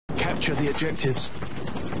Capture the objectives.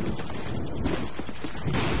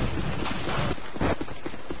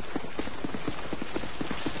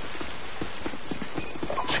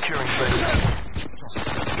 Securing B.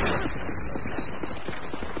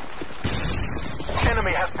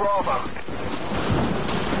 Enemy has Bravo.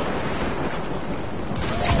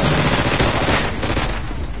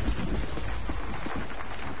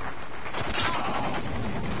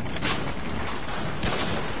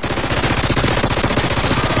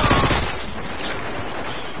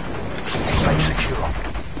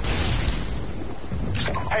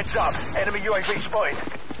 Heads up, enemy UAV spotted.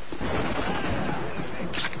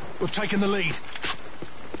 We've taken the lead.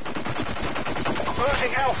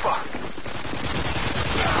 Losing Alpha.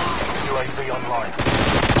 UAV online.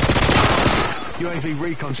 UAV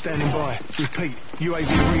recon standing by. Repeat, UAV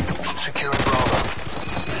recon. Securing Bravo.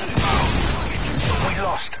 We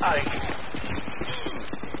lost A.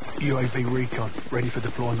 UAV recon, ready for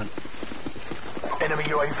deployment. Enemy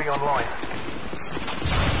UAV online.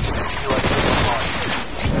 UAV online.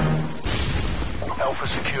 Alpha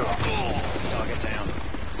secure. Target down.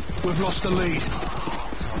 We've lost the lead.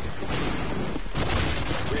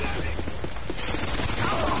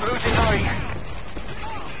 Losing A.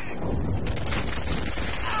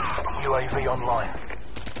 UAV online.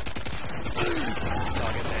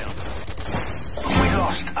 Target down. We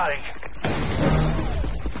lost A.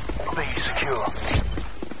 B secure.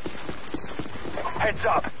 Heads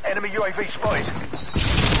up, enemy UAV spotted.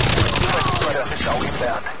 Predator missile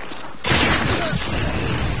inbound.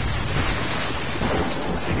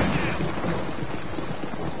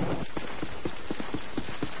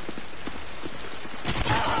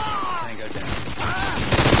 Tango down.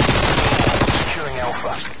 Securing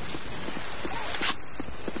Alpha.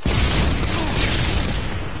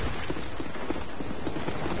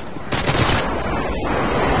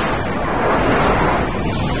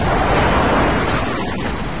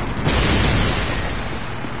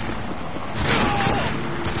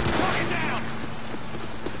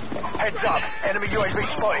 Heads up, enemy UAV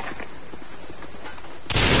spotted.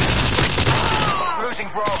 Losing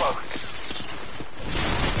Bravo.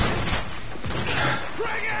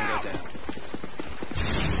 Tango down.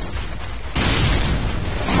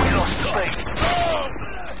 We lost the lead.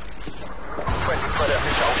 Friendly Predator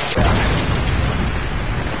missile inbound.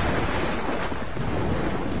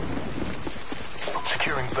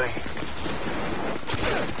 Securing B.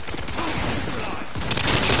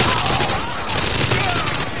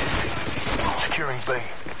 Securing B.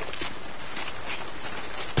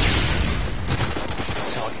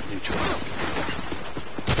 Target neutralized.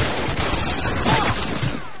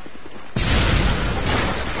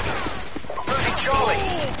 Losing Charlie.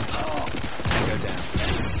 Tango down.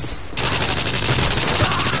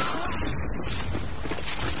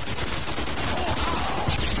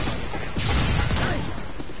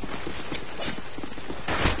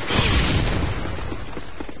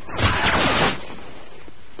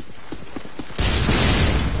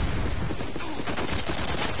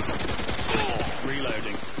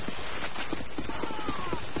 Reloading.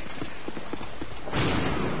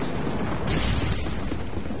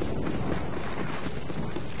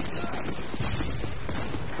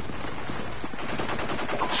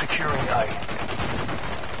 Securing A.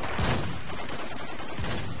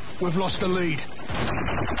 We've lost the lead.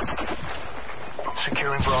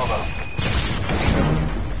 Securing Bravo.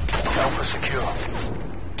 Alpha secure.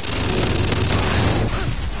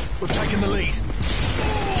 We've taken the lead.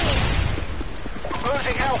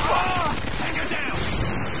 Losing Alpha. Tango down.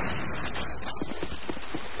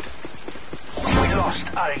 We lost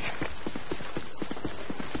A.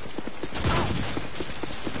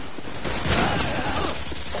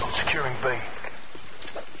 Securing B.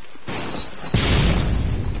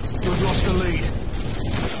 We've lost the lead.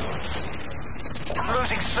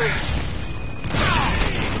 Losing C.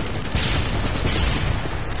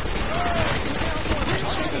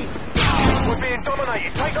 We're being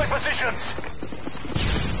dominated. Take those positions.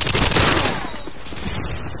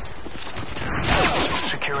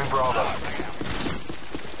 Securing Bravo.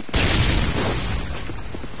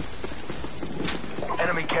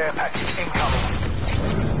 Enemy care package incoming.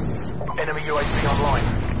 Enemy UAV online.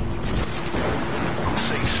 C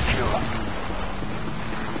secure.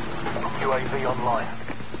 UAV online.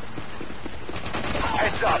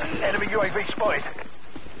 Heads up, enemy UAV spotted.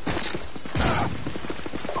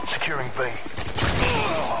 Securing B.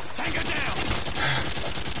 Tango down.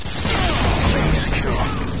 B secure.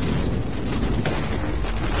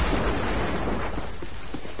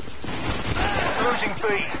 Losing B.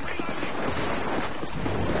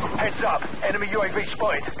 Heads up, enemy UAV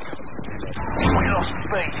spotted. We lost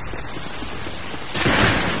B.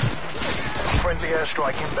 Friendly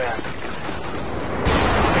airstrike inbound.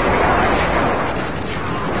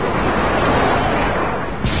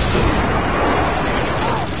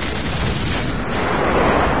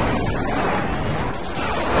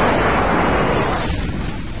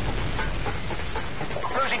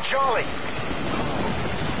 Losing Charlie.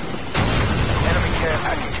 Enemy care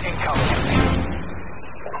package incoming.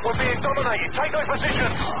 We're being dominated. Take those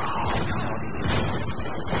positions.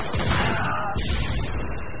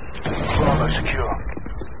 Bravo secure.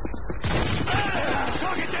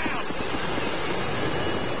 Target down!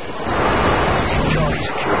 Charlie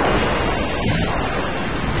secure.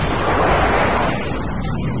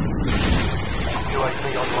 UAV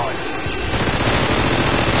online.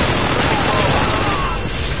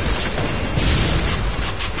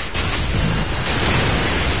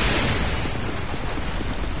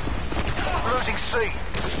 Losing C.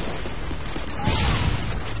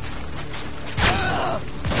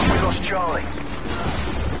 We lost Charlie.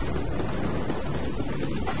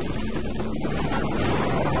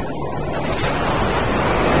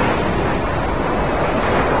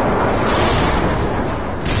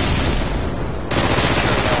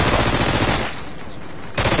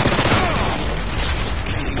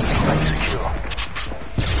 Secure.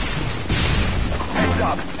 Heads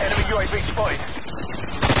up, enemy UAV spotted.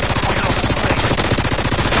 We lost C.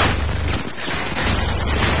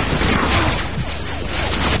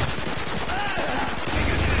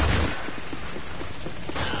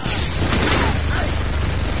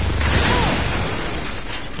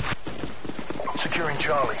 Securing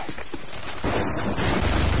Charlie.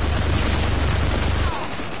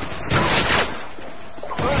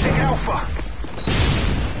 Losing Alpha.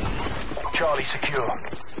 Charlie secure.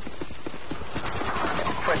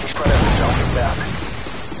 Friendly Predator self inbound.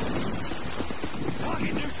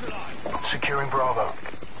 Target neutralized! Securing Bravo.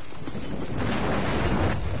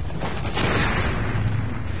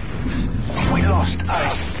 We lost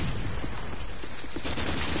A.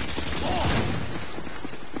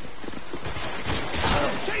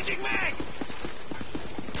 Changing mag!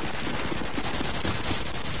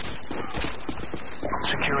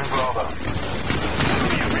 Securing Bravo.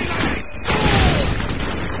 Reloading!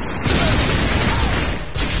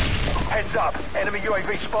 Heads up, enemy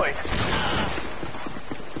UAV spotted.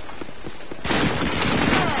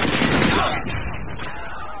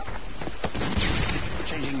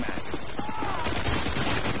 Changing mag.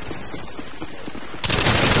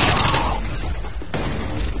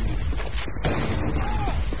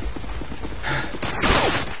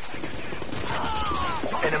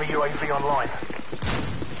 Enemy UAV online.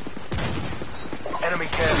 Enemy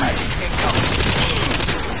care package incoming.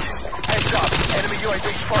 Heads up, enemy UAV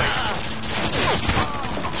spotted.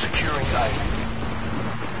 Securing A.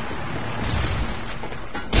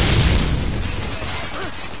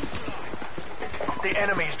 The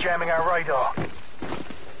enemy is jamming our radar.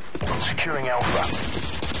 Securing Alpha.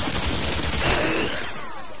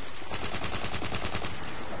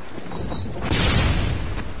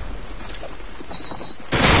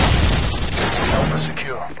 Alpha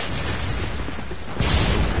secure.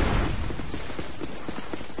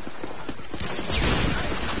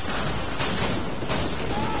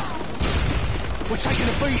 We're taking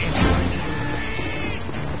a beating.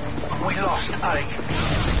 We lost A.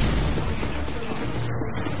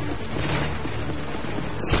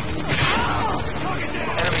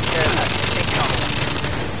 Enemy care package incoming.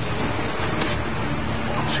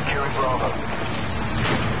 Securing Bravo.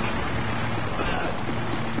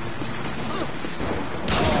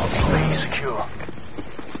 B secure.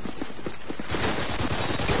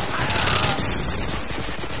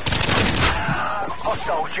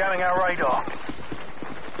 Hostiles jamming our radar.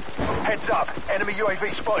 Heads up, enemy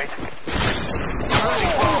UAV spotted.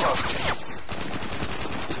 Losing Bravo.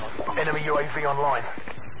 Enemy UAV online.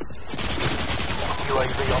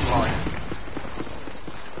 UAV online.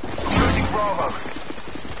 Losing Bravo.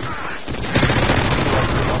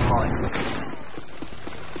 UAV online.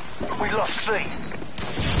 We lost C.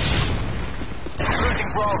 Losing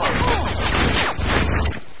Bravo.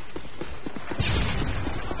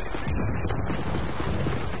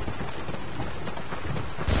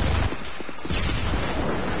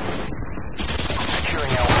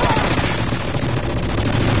 Securing Alpha.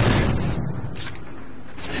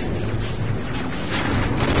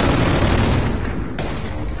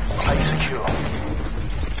 A secure.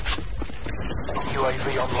 UAV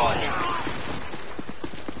online.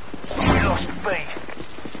 We lost B.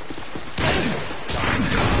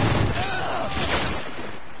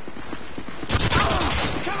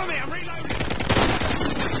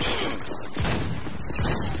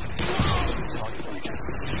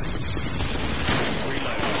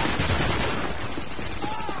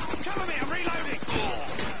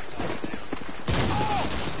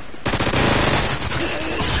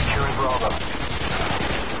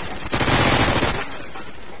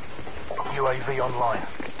 UAV online.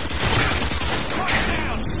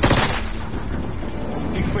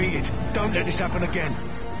 Defeated. Don't let this happen again.